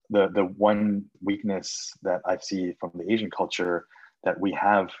the one weakness that I see from the Asian culture that we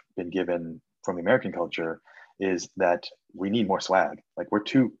have been given from the American culture is that we need more swag. Like we're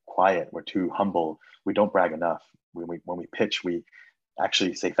too quiet, we're too humble, we don't brag enough. When we pitch, we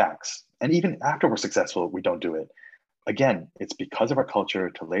actually say facts. And even after we're successful, we don't do it. Again, it's because of our culture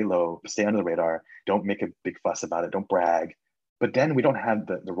to lay low, stay under the radar, don't make a big fuss about it, don't brag. But then we don't have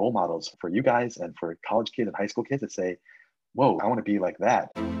the role models for you guys and for college kids and high school kids that say, whoa, I want to be like that.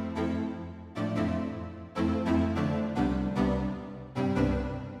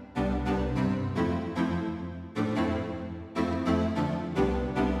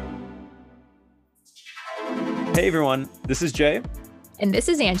 Hey everyone, this is Jay. And this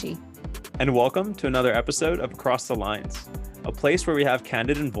is Angie. And welcome to another episode of Across the Lines, a place where we have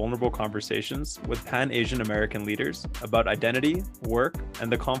candid and vulnerable conversations with Pan-Asian American leaders about identity, work,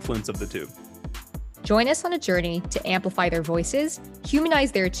 and the confluence of the two. Join us on a journey to amplify their voices,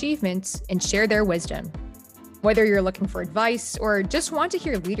 humanize their achievements, and share their wisdom. Whether you're looking for advice or just want to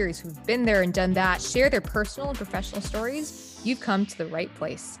hear leaders who've been there and done that share their personal and professional stories, you've come to the right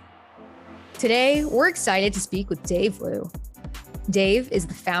place. Today, we're excited to speak with Dave Liu. Dave is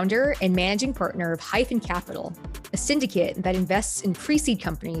the founder and managing partner of Hyphen Capital, a syndicate that invests in pre-seed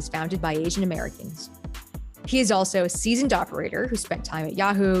companies founded by Asian Americans. He is also a seasoned operator who spent time at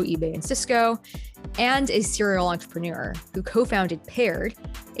Yahoo, eBay, and Cisco, and a serial entrepreneur who co-founded Paired,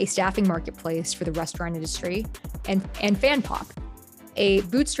 a staffing marketplace for the restaurant industry, and FanPop, a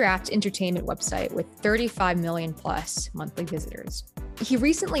bootstrapped entertainment website with 35 million plus monthly visitors. He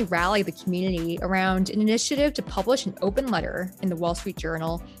recently rallied the community around an initiative to publish an open letter in the Wall Street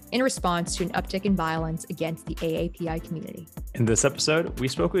Journal in response to an uptick in violence against the AAPI community. In this episode, we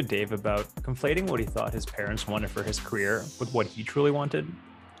spoke with Dave about conflating what he thought his parents wanted for his career with what he truly wanted,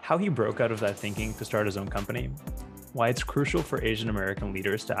 how he broke out of that thinking to start his own company, why it's crucial for Asian American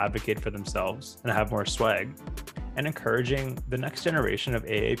leaders to advocate for themselves and have more swag, and encouraging the next generation of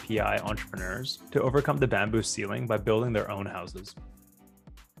AAPI entrepreneurs to overcome the bamboo ceiling by building their own houses.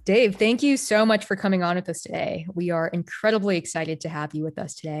 Dave, thank you so much for coming on with us today. We are incredibly excited to have you with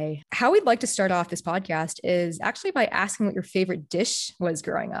us today. How we'd like to start off this podcast is actually by asking what your favorite dish was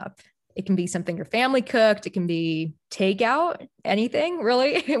growing up. It can be something your family cooked. It can be takeout, anything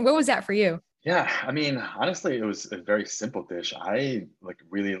really. What was that for you? Yeah, I mean, honestly, it was a very simple dish. I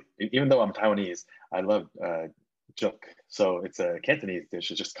really, even though I'm Taiwanese, I love juk. So it's a Cantonese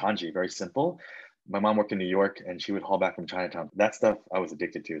dish. It's just congee, very simple. My mom worked in New York and she would haul back from Chinatown. That stuff I was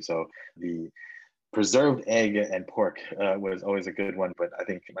addicted to. So the preserved egg and pork was always a good one. But I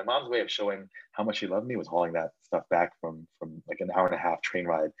think my mom's way of showing how much she loved me was hauling that stuff back from like an hour and a half train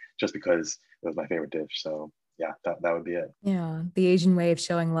ride just because it was my favorite dish. So yeah, that would be it. Yeah, the Asian way of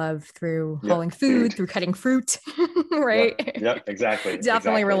showing love through hauling food, through cutting fruit, right? Yep, exactly.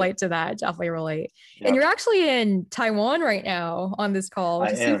 Definitely relate to that. Definitely relate. Yep. And you're actually in Taiwan right now on this call,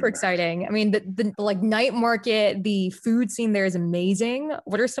 which is super exciting. I mean, the like night market, the food scene there is amazing.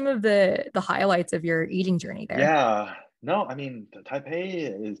 What are some of the highlights of your eating journey there? Yeah. No, I mean,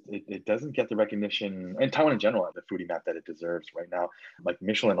 Taipei it doesn't get the recognition, and Taiwan in general, the foodie map that it deserves right now. Like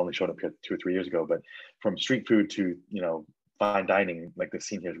Michelin only showed up here 2 or 3 years ago, but from street food to, fine dining, like the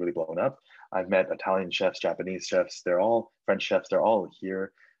scene here is really blown up. I've met Italian chefs, Japanese chefs, they're all French chefs, they're all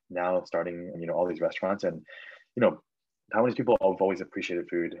here now starting, all these restaurants. And, Taiwanese people have always appreciated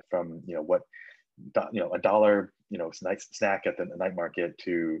food from, what a dollar, nice snack at the night market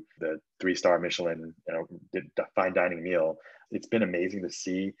to the 3-star Michelin, fine dining meal. It's been amazing to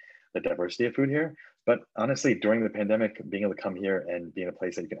see the diversity of food here. But honestly, during the pandemic, being able to come here and be in a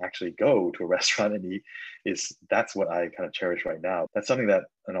place that you can actually go to a restaurant and eat that's what I kind of cherish right now. That's something that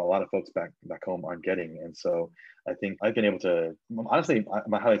a lot of folks back home aren't getting. And so I think I've been able to, honestly,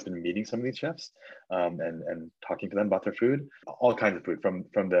 my highlight's been meeting some of these chefs and talking to them about their food, all kinds of food from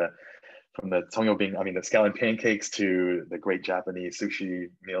the songyobing, the scallion pancakes to the great Japanese sushi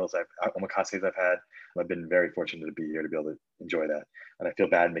meals, omakases I've had. I've been very fortunate to be here to be able to enjoy that. And I feel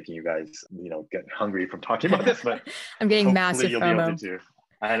bad making you guys, get hungry from talking about this, but I'm getting massive you'll FOMO. Be able to too.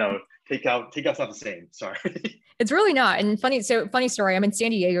 I know. Takeout's not the same. Sorry. It's really not. And funny story. I'm in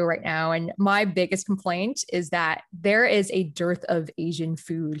San Diego right now. And my biggest complaint is that there is a dearth of Asian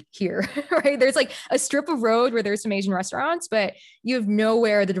food here, right? There's like a strip of road where there's some Asian restaurants, but you have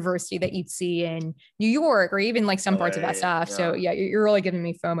nowhere the diversity that you'd see in New York or even like some parts of that stuff. Yeah. So yeah, you're really giving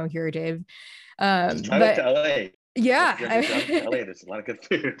me FOMO here, Dave. Just drive to LA. Yeah. To LA, there's a lot of good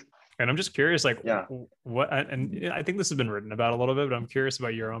food. And I'm just curious, what, and I think this has been written about a little bit, but I'm curious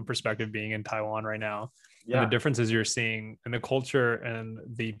about your own perspective being in Taiwan right now and the differences you're seeing in the culture and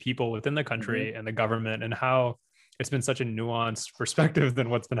the people within the country and the government and how it's been such a nuanced perspective than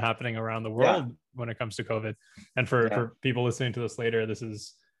what's been happening around the world when it comes to COVID. And for people listening to this later, this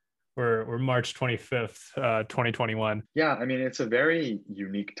is we're March 25th, 2021. Yeah, I mean, it's a very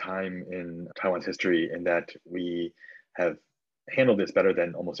unique time in Taiwan's history in that we have handled this better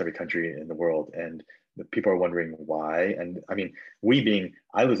than almost every country in the world. And the people are wondering why. And I mean,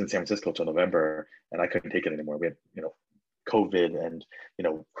 I was in San Francisco till November and I couldn't take it anymore. We had, COVID and,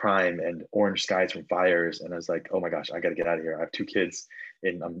 crime and orange skies from fires. And I was like, oh my gosh, I got to get out of here. I have two kids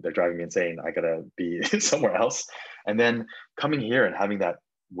and they're driving me insane. I got to be somewhere else. And then coming here and having that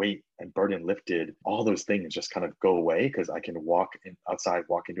weight and burden lifted, all those things just kind of go away because I can outside,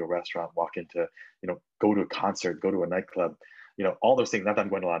 walk into a restaurant, walk into, go to a concert, go to a nightclub, all those things. Not that I'm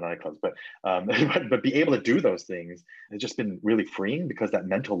going to a lot of nightclubs, but be able to do those things has just been really freeing because that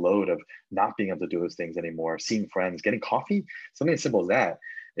mental load of not being able to do those things anymore, seeing friends, getting coffee, something as simple as that.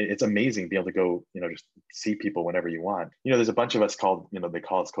 It's amazing to be able to go, just see people whenever you want. There's a bunch of us called, they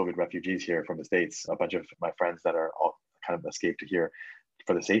call us COVID refugees here from the States, a bunch of my friends that are all kind of escaped to here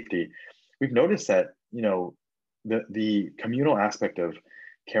for the safety. We've noticed that, the communal aspect of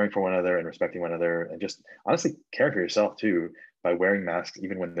caring for one another and respecting one another and just honestly caring for yourself too by wearing masks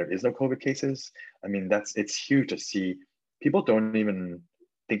even when there is no COVID cases. I mean, it's huge to see. People don't even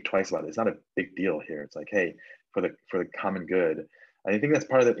think twice about it. It's not a big deal here. It's like, hey, for the common good. I think that's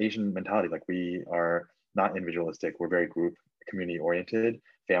part of the Asian mentality. Like, we are not individualistic. We're very group, community oriented,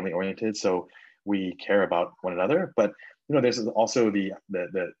 family oriented. So we care about one another. But there's also the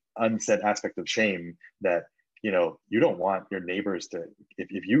unsaid aspect of shame that you don't want your neighbors to,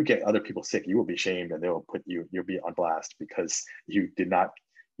 if you get other people sick, you will be shamed and they will you'll be on blast because you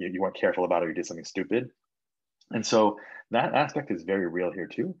weren't careful about it, or you did something stupid. And so that aspect is very real here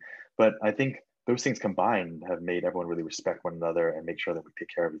too. But I think those things combined have made everyone really respect one another and make sure that we take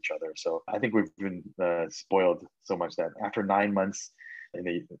care of each other. So I think we've been spoiled so much that after 9 months in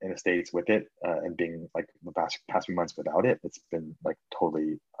the States with it and being like the past few months without it, it's been like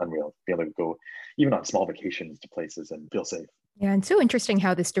totally unreal. Be able to go even on small vacations to places and feel safe. Yeah, and so interesting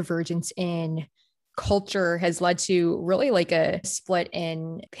how this divergence in culture has led to really like a split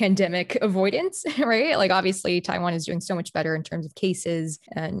in pandemic avoidance, right? Like, obviously Taiwan is doing so much better in terms of cases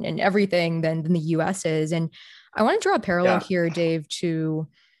and everything than the US is. And I want to draw a parallel here, Dave, to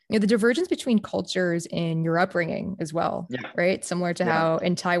the divergence between cultures in your upbringing as well, right? Similar to how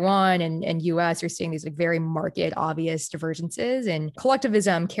in Taiwan and US, you're seeing these like very marked, obvious divergences in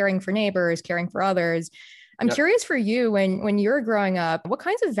collectivism, caring for neighbors, caring for others. I'm curious for you, when you were growing up, what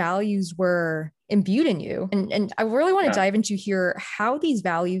kinds of values were imbued in you? And I really want to dive into here how these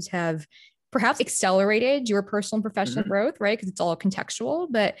values have perhaps accelerated your personal and professional growth, right? Because it's all contextual,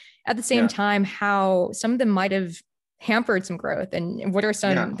 but at the same time, how some of them might have hampered some growth, and what are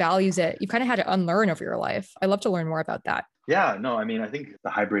some values that you kind of had to unlearn over your life? I'd love to learn more about that. Yeah, no, I mean, I think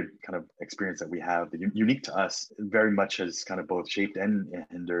the hybrid kind of experience that we have, unique to us, very much has kind of both shaped and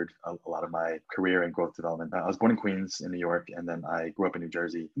hindered a lot of my career and growth development. I was born in Queens in New York, and then I grew up in New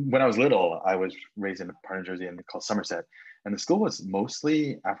Jersey. When I was little, I was raised in a part of New Jersey called Somerset. And the school was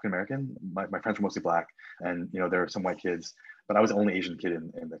mostly African-American. My friends were mostly Black, and there were some white kids, but I was the only Asian kid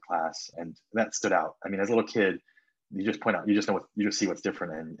in the class. And that stood out. I mean, as a little kid, you just point out, you just see what's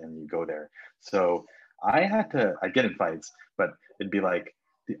different and you go there. So I'd get in fights, but it'd be like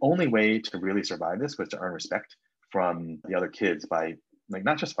the only way to really survive this was to earn respect from the other kids by like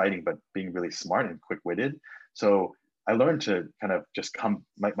not just fighting, but being really smart and quick-witted. So I learned to kind of just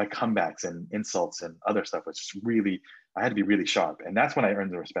my comebacks and insults and other stuff was just really, I had to be really sharp. And that's when I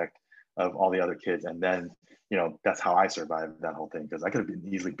earned the respect of all the other kids. And then, that's how I survived that whole thing, because I could have been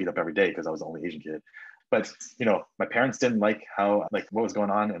easily beat up every day because I was the only Asian kid. But, my parents didn't like what was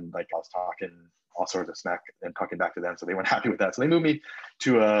going on. And like I was talking all sorts of smack and talking back to them. So they weren't happy with that. So they moved me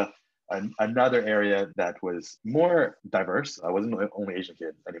to another area that was more diverse. I wasn't the only Asian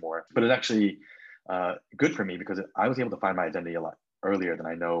kid anymore, but it's actually good for me because I was able to find my identity a lot earlier than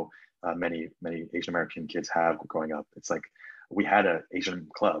I know many Asian American kids have growing up. It's like we had an Asian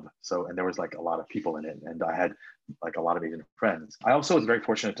club, and there was like a lot of people in it, and I had like a lot of Asian friends. I also was very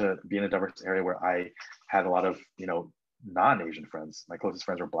fortunate to be in a diverse area where I had a lot of non-Asian friends. My closest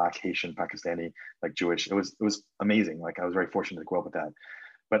friends were Black, Haitian, Pakistani, like Jewish. It was amazing. Like I was very fortunate to grow up with that.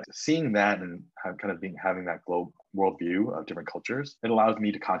 But seeing that and having that global worldview of different cultures, it allows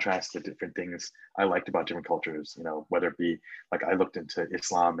me to contrast the different things I liked about different cultures. Whether it be like I looked into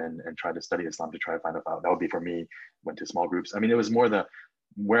Islam and tried to study Islam to try to find out that would be for me. Went to small groups. I mean, it was more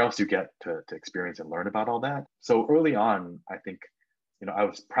where else you get to experience and learn about all that. So early on, I think I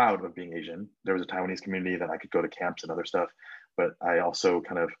was proud of being Asian. There was a Taiwanese community that I could go to camps and other stuff, but I also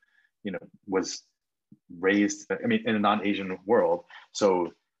kind of was raised, I mean, in a non-Asian world.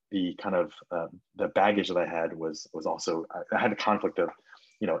 So the kind of the baggage that I had was also, I had a conflict of,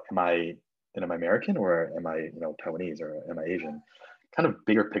 am I American, or am I, Taiwanese, or am I Asian? Kind of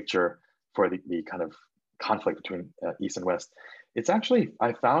bigger picture for the kind of conflict between East and West. It's actually,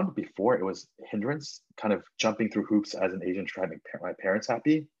 I found before it was hindrance, kind of jumping through hoops as an Asian to try to make my parents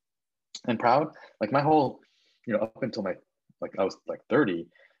happy and proud. Like my whole, up until I was like 30,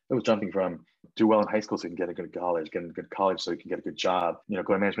 it was jumping from do well in high school so you can get a good college, get in a good college so you can get a good job, go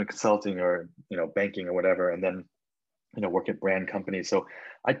to management consulting or, banking or whatever. And then, work at brand companies. So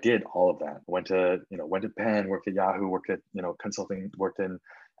I did all of that. Went to Penn, worked at Yahoo, worked at, consulting, worked in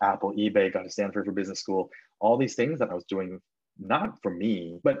Apple, eBay, got to Stanford for business school, all these things that I was doing, not for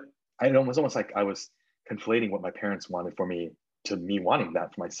me, but it was almost like I was conflating what my parents wanted for me to me wanting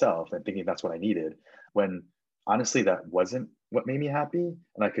that for myself and thinking that's what I needed, when honestly that wasn't what made me happy.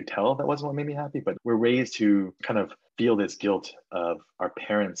 And I could tell that wasn't what made me happy. But we're raised to kind of feel this guilt of our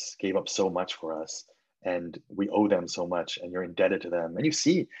parents gave up so much for us and we owe them so much and you're indebted to them. And you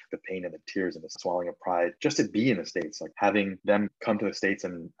see the pain and the tears and the swallowing of pride just to be in the States, like having them come to the States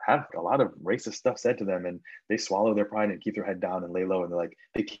and have a lot of racist stuff said to them, and they swallow their pride and keep their head down and lay low. And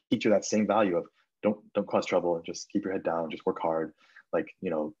they teach you that same value of don't cause trouble and just keep your head down, just work hard. Like,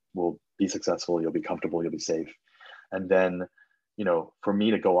 we'll be successful, you'll be comfortable, you'll be safe. And then, for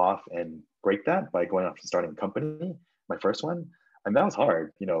me to go off and break that by going off and starting a company, my first one, and that was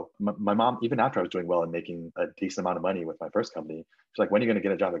hard. My mom, even after I was doing well and making a decent amount of money with my first company, she's like, when are you going to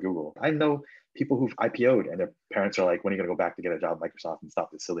get a job at Google? I know people who've IPO'd and their parents are like, when are you going to go back to get a job at Microsoft and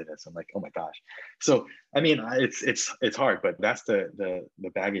stop this silliness? I'm like, oh my gosh. So, I mean, it's hard, but that's the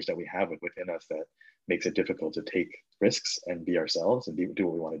baggage that we have within us that makes it difficult to take risks and be ourselves and do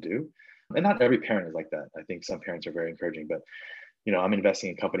what we want to do. And not every parent is like that. I think some parents are very encouraging, but I'm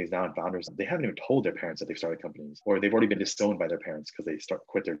investing in companies now and founders, they haven't even told their parents that they've started companies, or they've already been disowned by their parents because they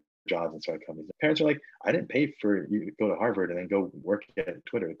quit their jobs and started companies. The parents are like, I didn't pay for you to go to Harvard and then go work at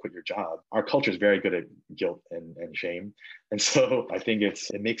Twitter and quit your job. Our culture is very good at guilt and shame. And so I think it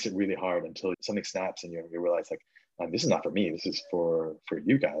makes it really hard until something snaps and you realize like, this is not for me, this is for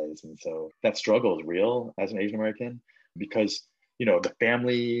you guys. And so that struggle is real as an Asian American, because the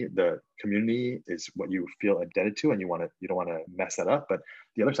family, the community is what you feel indebted to, and you don't want to mess that up. But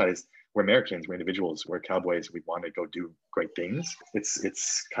the other side is we're Americans, we're individuals, we're cowboys. We want to go do great things.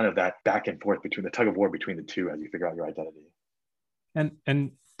 It's kind of that back and forth between the tug of war between the two as you figure out your identity.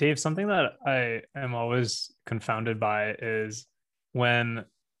 And Dave, something that I am always confounded by is when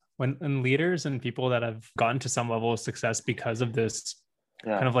leaders and people that have gotten to some level of success because of this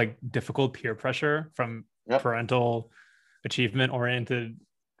kind of like difficult peer pressure from parental achievement oriented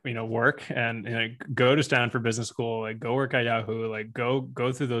work, and go to Stanford Business School, like go work at Yahoo, like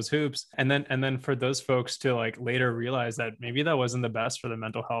go through those hoops, and then for those folks to like later realize that maybe that wasn't the best for their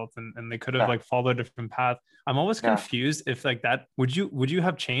mental health, and they could have like followed a different path. I'm always confused if like that would you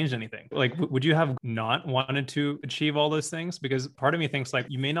have changed anything? Like would you have not wanted to achieve all those things? Because part of me thinks like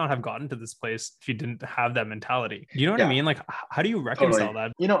you may not have gotten to this place if you didn't have that mentality. You know what I mean? Like how do you reconcile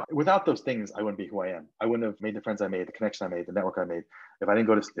that? Without those things, I wouldn't be who I am. I wouldn't have made the friends I made, the connection I made, the network I made. If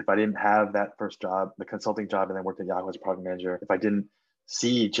I didn't have that first job, the consulting job, and then worked at Yahoo as a product manager, if I didn't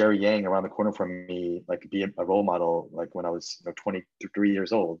see Jerry Yang around the corner from me, like be a role model, like when I was 23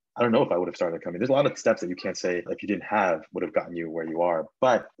 years old, I don't know if I would have started a company. There's a lot of steps that you can't say like you didn't have would have gotten you where you are.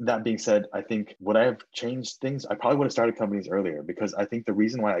 But that being said, I think would I have changed things? I probably would have started companies earlier, because I think the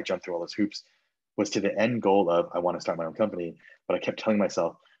reason why I jumped through all those hoops was to the end goal of I want to start my own company. But I kept telling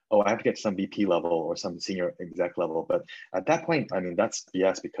myself, oh, I have to get to some VP level or some senior exec level. But at that point, I mean, that's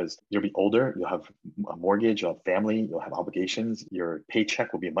BS, because you'll be older, you'll have a mortgage, you'll have family, you'll have obligations, your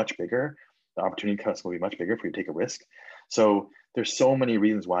paycheck will be much bigger, the opportunity cost will be much bigger for you to take a risk. So there's so many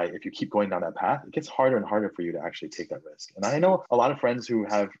reasons why if you keep going down that path, it gets harder and harder for you to actually take that risk. And I know a lot of friends who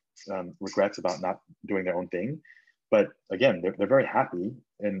have regrets about not doing their own thing. But again, they're very happy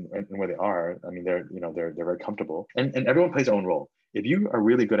in where they are. I mean, they're very comfortable, and everyone plays their own role. If you are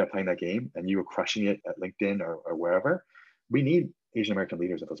really good at playing that game and you are crushing it at LinkedIn or wherever, we need Asian American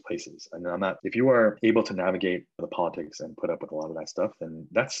leaders at those places. And if you are able to navigate the politics and put up with a lot of that stuff, then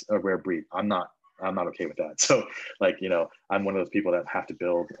that's a rare breed. I'm not okay with that. So like, I'm one of those people that have to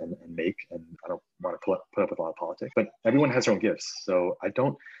build and make, and I don't want to put up with a lot of politics, but everyone has their own gifts. So I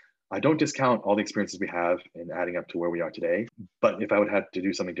don't discount all the experiences we have in adding up to where we are today. But if I would have to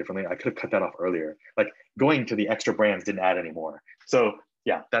do something differently, I could have cut that off earlier. Like going to the extra brands didn't add anymore. So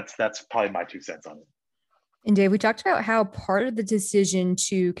yeah, that's probably my 2 cents on it. And Dave, we talked about how part of the decision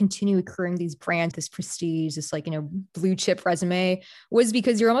to continue accruing these brands, this prestige, this like, blue chip resume was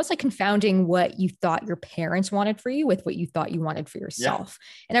because you're almost like confounding what you thought your parents wanted for you with what you thought you wanted for Yeah. yourself.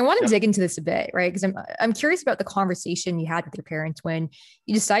 And I want to Yep. dig into this a bit, right? Because I'm curious about the conversation you had with your parents when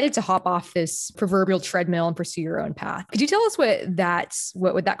you decided to hop off this proverbial treadmill and pursue your own path. Could you tell us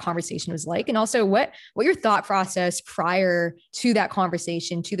what that conversation was like? And also what your thought process prior to that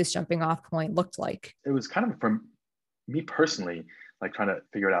conversation, to this jumping off point looked like? It was kind of, from me personally, like trying to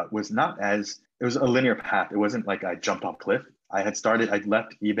figure it out, was not as, it was a linear path. It wasn't like I jumped off a cliff. I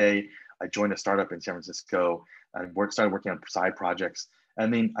left eBay. I joined a startup in San Francisco and started working on side projects. I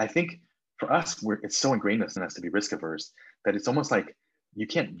mean, I think for us, it's so ingrained in us to be risk averse that it's almost like you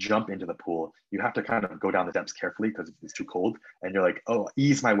can't jump into the pool. You have to kind of go down the depths carefully because it's too cold. And you're like, oh,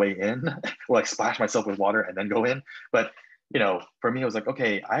 ease my way in, or like splash myself with water and then go in. But for me, it was like,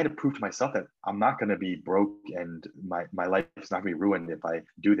 okay, I had to prove to myself that I'm not going to be broke and my life is not going to be ruined if I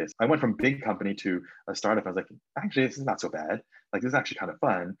do this. I went from big company to a startup. I was like, actually, this is not so bad. Like, this is actually kind of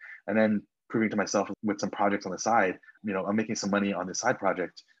fun. And then proving to myself with some projects on the side, I'm making some money on this side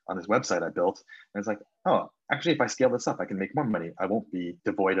project on this website I built. And it's like, oh, actually, if I scale this up, I can make more money. I won't be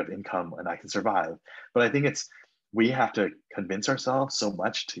devoid of income and I can survive. But I think we have to convince ourselves so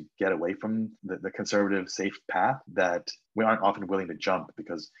much to get away from the conservative, safe path that we aren't often willing to jump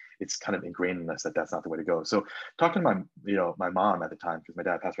because it's kind of ingrained in us that that's not the way to go. So talking to my mom at the time, because my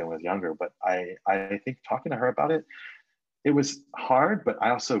dad passed away when I was younger, but I think talking to her about it, it was hard, but I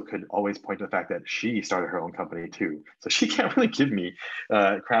also could always point to the fact that she started her own company too. So she can't really give me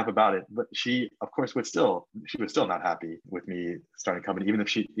crap about it. But she, of course, was still not happy with me starting a company,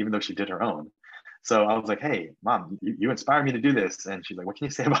 even though she did her own. So I was like, hey, mom, you inspired me to do this. And she's like, what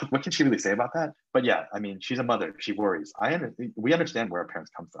can she really say about that? But yeah, I mean, she's a mother. She worries. We understand where our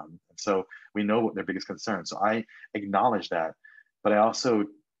parents come from. And so we know what their biggest concern. So I acknowledge that. But I also,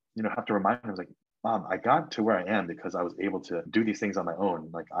 have to remind her, I was like, Mom, I got to where I am because I was able to do these things on my own.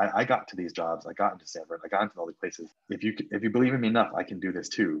 Like I got to these jobs. I got into Stanford. I got into all these places. If you believe in me enough, I can do this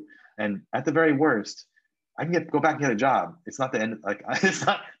too. And at the very worst, I can go back and get a job. It's not the end. Like it's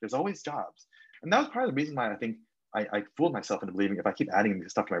not. There's always jobs. And that was part of the reason why I think I fooled myself into believing if I keep adding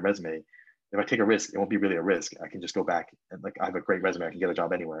this stuff to my resume, if I take a risk, it won't be really a risk. I can just go back and I have a great resume. I can get a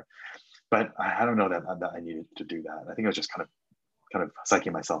job anywhere. But I don't know that I needed to do that. I think I was just kind of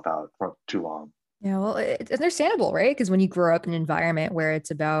psyching myself out for too long. Yeah, well, it's understandable, right? Because when you grow up in an environment where it's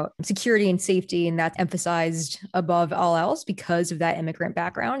about security and safety and that's emphasized above all else because of that immigrant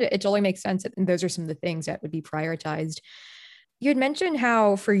background, it totally makes sense. And those are some of the things that would be prioritized. You had mentioned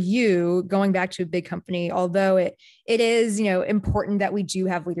how for you going back to a big company, although it is, important that we do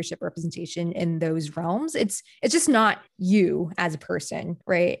have leadership representation in those realms, it's just not you as a person,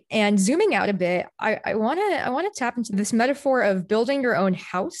 right? And zooming out a bit, I want to tap into this metaphor of building your own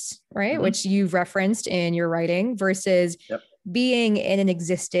house, right? Mm-hmm. Which you've referenced in your writing versus being in an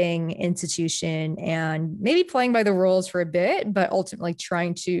existing institution and maybe playing by the rules for a bit, but ultimately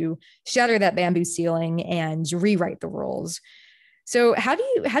trying to shatter that bamboo ceiling and rewrite the rules. So how do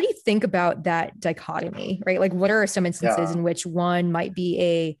you think about that dichotomy, right? Like, what are some instances in which one might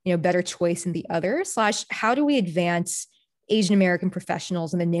be a better choice than the other? / how do we advance Asian American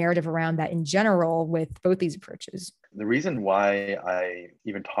professionals and the narrative around that in general with both these approaches? The reason why I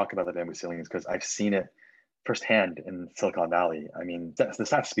even talk about the bamboo ceiling is because I've seen it firsthand in Silicon Valley. I mean, the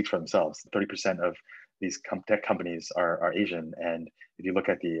stats speak for themselves. 30% of these tech companies are Asian. And if you look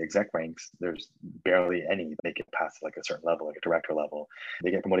at the exec ranks, there's barely any that make it past like a certain level, like a director level.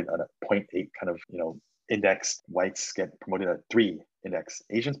 They get promoted at a 0.8 kind of, index. Whites get promoted at 3 index.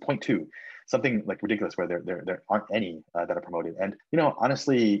 Asians 0.2, something like ridiculous where there aren't any that are promoted. And,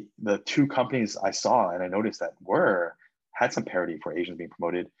 honestly, the two companies I saw and I noticed that had some parity for Asians being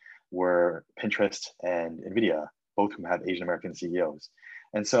promoted were Pinterest and NVIDIA, both whom have Asian American CEOs.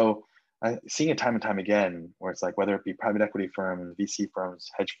 And so seeing it time and time again, where it's like, whether it be private equity firms, VC firms,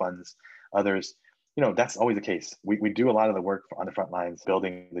 hedge funds, others, that's always the case. We do a lot of the work on the front lines,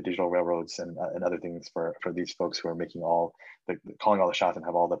 building the digital railroads and other things for these folks who are making calling all the shots and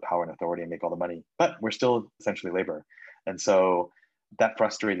have all the power and authority and make all the money, but we're still essentially labor. And so that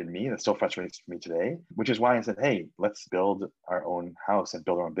frustrated me. That still frustrates me today, which is why I said, hey, let's build our own house and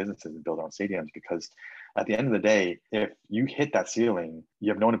build our own businesses and build our own stadiums. Because at the end of the day, if you hit that ceiling, you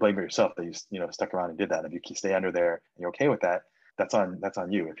have no one to blame but yourself that you stuck around and did that. If you stay under there and you're okay with that, that's on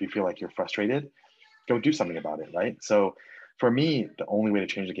you. If you feel like you're frustrated, go do something about it, right? So for me, the only way to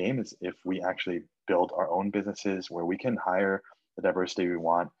change the game is if we actually build our own businesses where we can hire the diversity we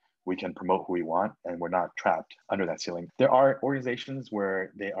want, we can promote who we want and we're not trapped under that ceiling. There are organizations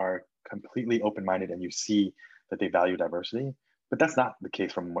where they are completely open-minded and you see that they value diversity, but that's not the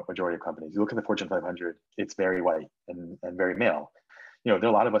case from majority of companies. You look at the Fortune 500, it's very white and very male. There are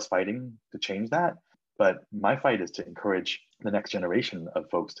a lot of us fighting to change that, but my fight is to encourage the next generation of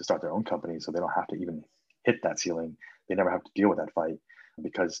folks to start their own companies so they don't have to even hit that ceiling. They never have to deal with that fight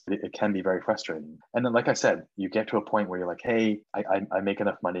because it can be very frustrating. And then, like I said, you get to a point where you're like, hey, I make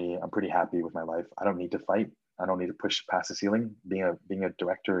enough money. I'm pretty happy with my life. I don't need to fight. I don't need to push past the ceiling. Being a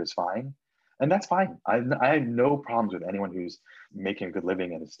director is fine. And that's fine. I have no problems with anyone who's making a good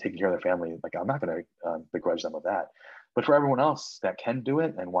living and is taking care of their family. Like, I'm not going to begrudge them of that. But for everyone else that can do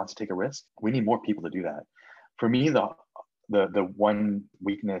it and wants to take a risk, we need more people to do that. For me, the one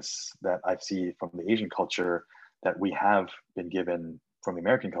weakness that I see from the Asian culture that we have been given from the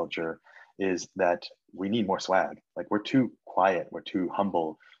American culture is that we need more swag. Like, we're too quiet, we're too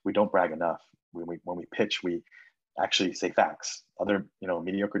humble, we don't brag enough. When we pitch, we actually say facts. Other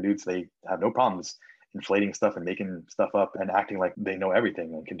mediocre dudes, they have no problems inflating stuff and making stuff up and acting like they know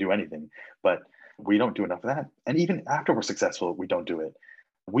everything and can do anything. But we don't do enough of that. And even after we're successful, we don't do it.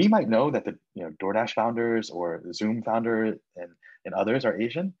 We might know that the DoorDash founders or the Zoom founder and others are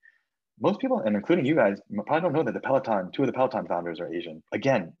Asian. Most people, and including you guys, probably don't know that two of the Peloton founders are Asian.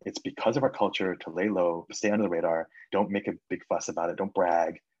 Again, it's because of our culture to lay low, stay under the radar, don't make a big fuss about it, don't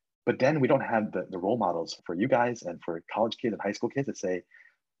brag. But then we don't have the role models for you guys and for college kids and high school kids that say,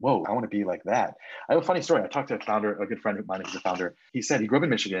 whoa, I want to be like that. I have a funny story. I talked to a good friend of mine who's a founder. He said he grew up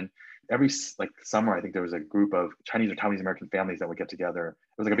in Michigan. Every summer, I think there was a group of Chinese or Taiwanese American families that would get together.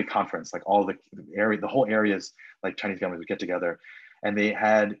 It was like a big conference, like all the whole areas, like Chinese families would get together. And they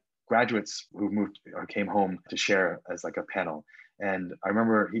had graduates who moved or came home to share as like a panel. And I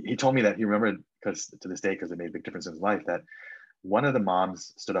remember he told me that he remembered, because to this day, because it made a big difference in his life, that one of the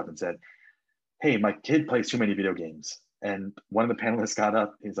moms stood up and said, hey, my kid plays too many video games. And one of the panelists got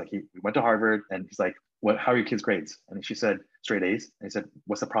up. He's like, he went to Harvard, and he's like, how are your kids' grades? And she said, straight A's. And he said,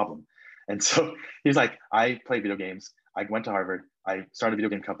 what's the problem? And so he's like, I play video games. I went to Harvard. I started a video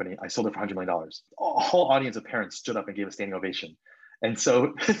game company. I sold it for $100 million. A whole audience of parents stood up and gave a standing ovation. And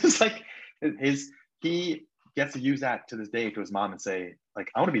so it's like he gets to use that to this day to his mom and say,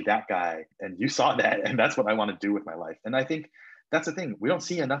 like, I want to be that guy. And you saw that. And that's what I want to do with my life. And I think that's the thing. We don't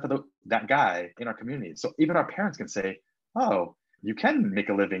see enough of that guy in our community. So even our parents can say, oh, you can make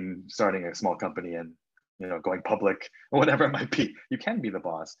a living starting a small company and going public or whatever it might be. You can be the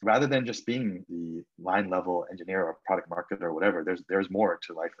boss rather than just being the line level engineer or product marketer or whatever. There's more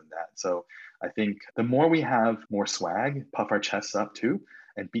to life than that. So I think the more we have more swag, puff our chests up too,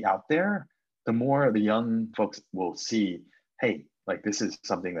 and be out there, the more the young folks will see, hey, like, this is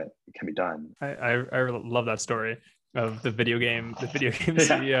something that can be done. I love that story of the video game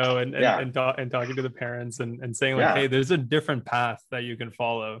CEO and talking to the parents and saying like, hey, there's a different path that you can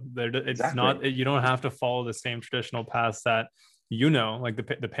follow. It's not, you don't have to follow the same traditional paths that like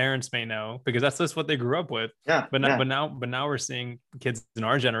the parents may know, because that's just what they grew up with. But now we're seeing kids in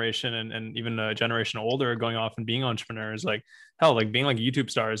our generation and even a generation older going off and being entrepreneurs, like hell, like being like YouTube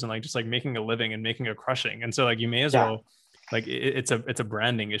stars and like just like making a living and making a crushing. And so like you may as well, like it's a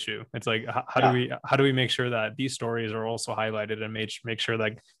branding issue. It's like how do we make sure that these stories are also highlighted and make sure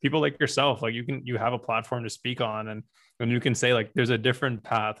like people like yourself, like you have a platform to speak on and you can say like there's a different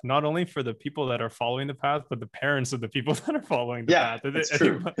path, not only for the people that are following the path, but the parents of the people that are following the path. That's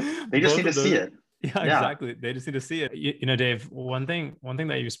true. They just need to see it. Yeah, exactly. They just need to see it. Dave, one thing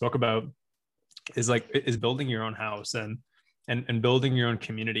that you spoke about is building your own house and building your own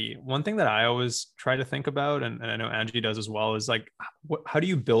community. One thing that I always try to think about, and I know Angie does as well, is like, how do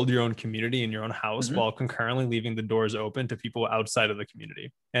you build your own community in your own house while concurrently leaving the doors open to people outside of the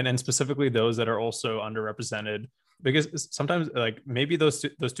community, and specifically those that are also underrepresented? Because sometimes like maybe those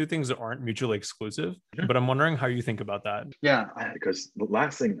two things aren't mutually exclusive, but I'm wondering how you think about that. Yeah, because the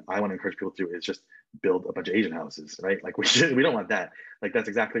last thing I want to encourage people to do is just build a bunch of Asian houses, right? Like we don't want that. Like that's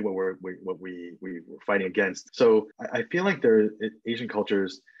exactly what we're fighting against. So I feel like Asian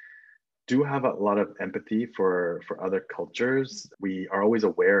cultures do have a lot of empathy for other cultures. We are always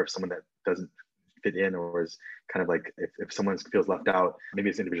aware of someone that doesn't fit in or is kind of like, if someone feels left out, maybe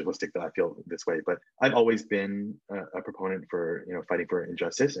it's individualistic that I feel this way, but I've always been a proponent for fighting for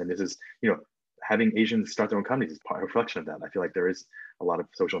injustice, and this is having Asians start their own companies is a reflection of that. I feel like there is a lot of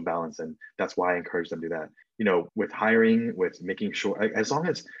social imbalance, and that's why I encourage them to do that. With hiring, with making sure, as long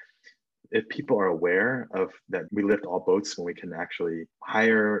as if people are aware of that, we lift all boats when we can actually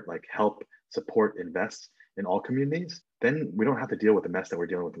hire, like help, support, invest in all communities, then we don't have to deal with the mess that we're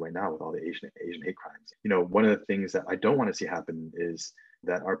dealing with right now with all the Asian hate crimes. One of the things that I don't want to see happen is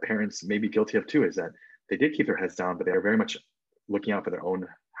that our parents may be guilty of too, is that they did keep their heads down, but they are very much looking out for their own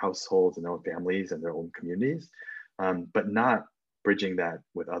households and their own families and their own communities, but not bridging that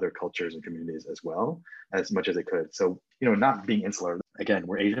with other cultures and communities as well as much as they could. So, not being insular. Again,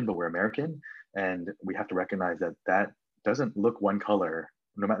 we're Asian, but we're American. And we have to recognize that that doesn't look one color,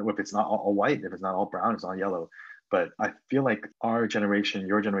 no matter if it's not all white, if it's not all brown, it's all yellow. But I feel like our generation,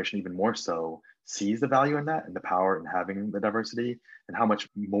 your generation, even more so, sees the value in that and the power in having the diversity and how much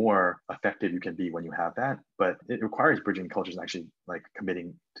more effective you can be when you have that. But it requires bridging cultures and actually like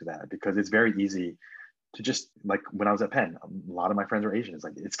committing to that, because it's very easy to just, like when I was at Penn, a lot of my friends are Asian. It's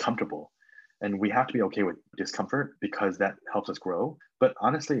like, it's comfortable. And we have to be okay with discomfort because that helps us grow. But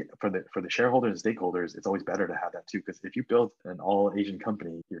honestly, for the shareholders and stakeholders, it's always better to have that too. Because if you build an all Asian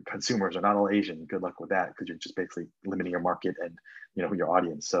company, your consumers are not all Asian. Good luck with that, because you're just basically limiting your market and your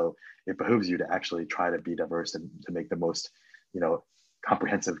audience. So it behooves you to actually try to be diverse and to make the most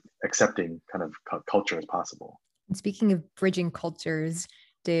comprehensive, accepting kind of culture as possible. And speaking of bridging cultures,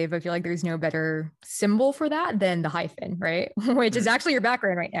 Dave, I feel like there's no better symbol for that than the hyphen, right? Which is actually your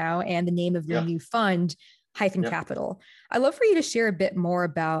background right now and the name of your new fund, Hyphen Capital. I'd love for you to share a bit more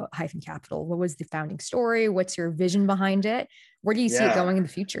about Hyphen Capital. What was the founding story? What's your vision behind it? Where do you see it going in the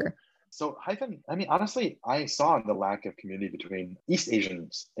future? So Hyphen, honestly, I saw the lack of community between East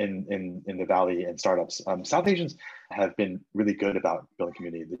Asians in the Valley and startups. South Asians have been really good about building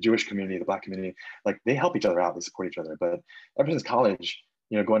community. The Jewish community, the Black community, like they help each other out, they support each other. But ever since college,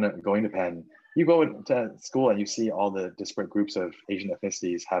 going to Penn, you go to school and you see all the disparate groups of Asian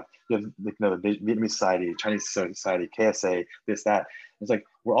ethnicities have the Vietnamese society, Chinese society, KSA, this, that. It's like,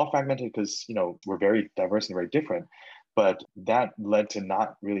 we're all fragmented because, we're very diverse and very different. But that led to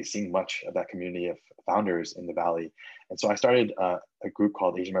not really seeing much of that community of founders in the Valley. And so I started a group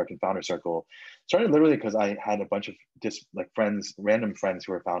called Asian American Founder Circle. Started literally because I had a bunch of just like friends, random friends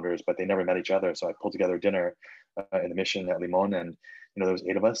who were founders, but they never met each other. So I pulled together a dinner in the Mission at Limon, and there was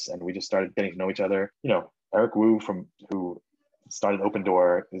 8 of us, and we just started getting to know each other. Eric Wu who started Open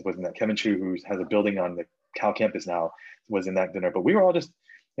Door was in that. Kevin Chu, who has a building on the Cal campus now, was in that dinner. But we were all just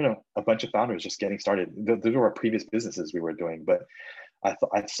a bunch of founders just getting started. Those were our previous businesses we were doing, but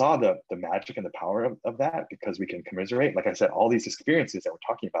I saw the magic and the power of that, because we can commiserate. Like I said, all these experiences that we're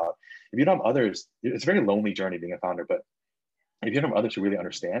talking about, if you don't have others, it's a very lonely journey being a founder, but if you don't have others who really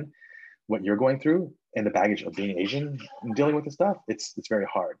understand what you're going through and the baggage of being Asian and dealing with this stuff, it's very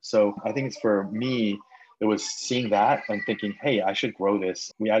hard. So I think it's, for me, it was seeing that and thinking, hey, I should grow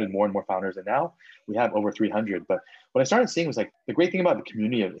this. We added more and more founders, and now we have over 300. But what I started seeing was like, the great thing about the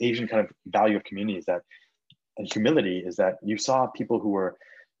community of Asian kind of value of community is that, and humility, is that you saw people who were,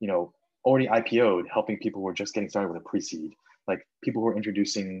 already IPO'd, helping people who were just getting started with a pre-seed, like people who were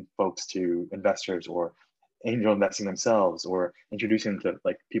introducing folks to investors or angel investing themselves, or introducing them to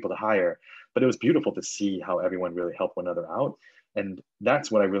like people to hire. But it was beautiful to see how everyone really helped one another out. And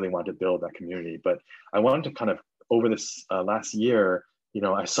that's what I really wanted to build, that community. But I wanted to kind of, over this last year,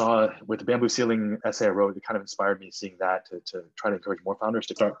 I saw with the bamboo ceiling essay I wrote, it kind of inspired me, seeing that to try to encourage more founders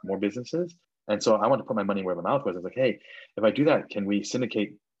to start more businesses. And so I wanted to put my money where my mouth was. I was like, hey, if I do that, can we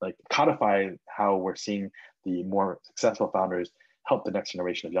syndicate, like codify how we're seeing the more successful founders help the next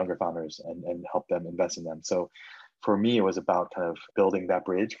generation of younger founders and help them invest in them. So for me, it was about kind of building that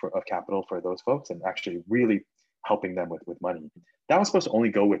bridge of capital for those folks and actually really helping them with money. That was supposed to only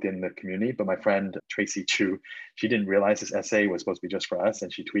go within the community, but my friend Tracy Chu, she didn't realize this essay was supposed to be just for us,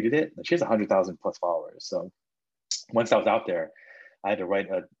 and she tweeted it, and she has 100,000 plus followers. So once I was out there, I had to write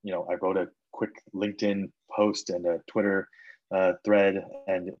I wrote a quick LinkedIn post and a Twitter thread,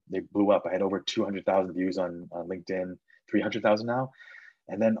 and they blew up. I had over 200,000 views on LinkedIn, 300,000 now.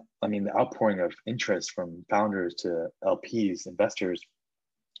 And then, the outpouring of interest from founders to LPs, investors,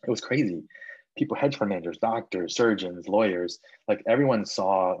 it was crazy. People, hedge fund managers, doctors, surgeons, lawyers, like everyone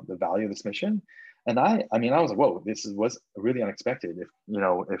saw the value of this mission. And I was like, whoa, was really unexpected.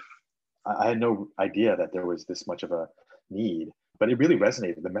 If I had no idea that there was this much of a need, but it really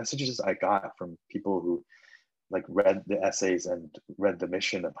resonated. The messages I got from people who like read the essays and read the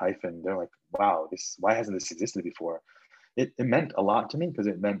mission of Hyphen, they're like, wow, why hasn't this existed before? It meant a lot to me, because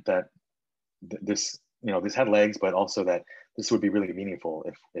it meant that this had legs, but also that this would be really meaningful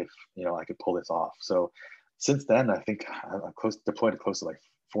if I could pull this off. So since then, I think I've deployed close to like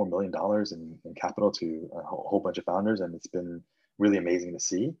 $4 million in capital to a whole bunch of founders, and it's been really amazing to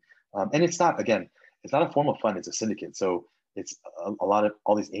see. And it's not a formal fund; it's a syndicate. So it's a lot of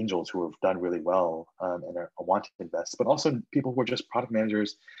all these angels who have done really well and are want to invest, but also people who are just product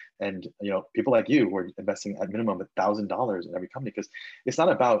managers and people like you who are investing at minimum $1,000 in every company, because it's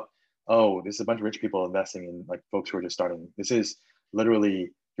not about, oh, this is a bunch of rich people investing in like folks who are just starting. This is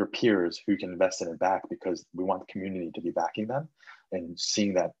literally your peers who can invest in it back, because we want the community to be backing them and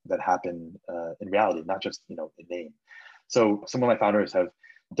seeing that happen in reality, not just, in name. So some of my founders have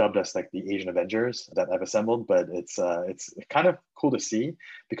dubbed us like the Asian Avengers that I've assembled, but it's kind of cool to see,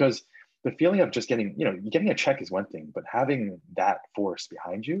 because the feeling of just getting a check is one thing, but having that force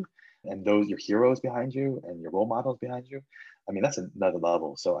behind you and those your heroes behind you and your role models behind you, I mean, that's another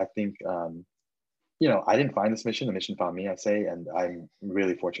level. So I think I didn't find this mission, the mission found me, I say, and I'm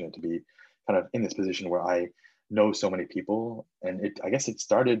really fortunate to be kind of in this position where I know so many people. And I guess it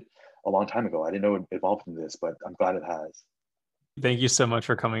started a long time ago. I didn't know it evolved into this, but I'm glad it has. Thank you so much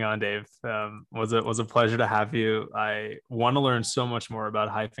for coming on, Dave. Was a pleasure to have you. I want to learn so much more about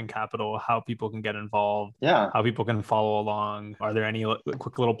Hyphen Capital, how people can get involved, how people can follow along. Are there any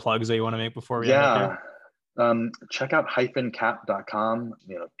quick little plugs that you want to make before we end up here? Check out hyphencap.com,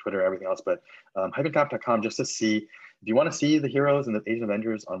 Twitter, everything else, but hyphencap.com, just to see, if you want to see the heroes and the Asian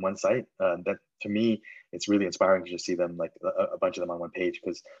Avengers on one site, that to me, it's really inspiring to just see them, like a bunch of them on one page,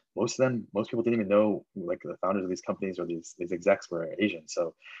 because most people didn't even know, like, the founders of these companies or these execs were Asian.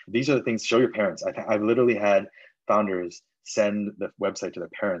 So these are the things. Show your parents. I've literally had founders send the website to their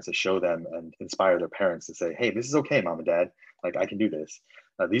parents to show them and inspire their parents to say, hey, this is okay, mom and dad, like, I can do this.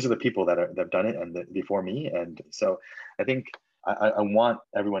 These are the people that have done it and before me. And so I think I want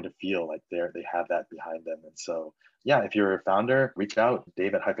everyone to feel like they have that behind them. And so, yeah, if you're a founder, reach out,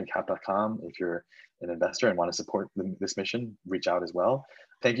 dave@hyphencap.com. If you're an investor and want to support this mission, reach out as well.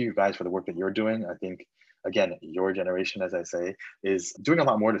 Thank you guys for the work that you're doing. I think, again, your generation, as I say, is doing a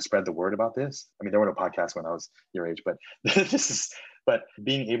lot more to spread the word about this. I mean, there were no podcasts when I was your age, but but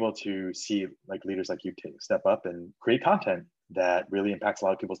being able to see, like, leaders like you step up and create content that really impacts a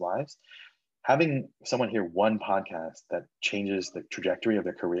lot of people's lives. Having someone hear one podcast that changes the trajectory of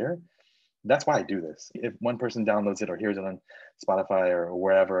their career, that's why I do this. If one person downloads it or hears it on Spotify or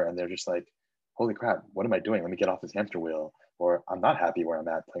wherever, and they're just like, holy crap, what am I doing? Let me get off this hamster wheel. Or I'm not happy where I'm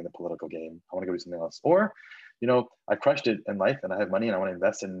at playing the political game. I want to go do something else. Or, I crushed it in life and I have money and I want to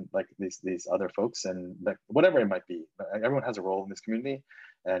invest in, like, these other folks, and, like, whatever it might be. Everyone has a role in this community.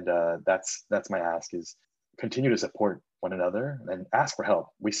 And that's my ask, is continue to support one another and ask for help.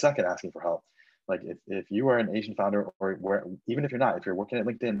 We suck at asking for help. Like, if you are an Asian founder, or even if you're not, if you're working at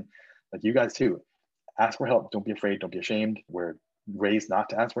LinkedIn, like you guys too, ask for help. Don't be afraid. Don't be ashamed. We're raised not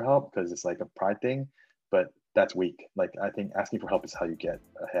to ask for help because it's like a pride thing, but that's weak. Like, I think asking for help is how you get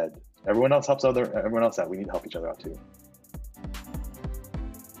ahead. Everyone else helps everyone else out. We need to help each other out too.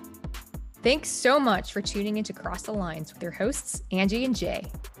 Thanks so much for tuning into Cross the Lines with your hosts, Angie and Jay.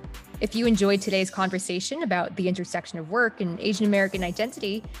 If you enjoyed today's conversation about the intersection of work and Asian American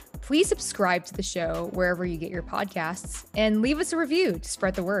identity, please subscribe to the show wherever you get your podcasts and leave us a review to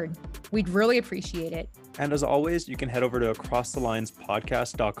spread the word. We'd really appreciate it. And as always, you can head over to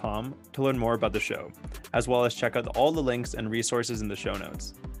acrossthelinespodcast.com to learn more about the show, as well as check out all the links and resources in the show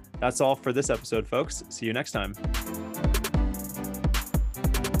notes. That's all for this episode, folks. See you next time.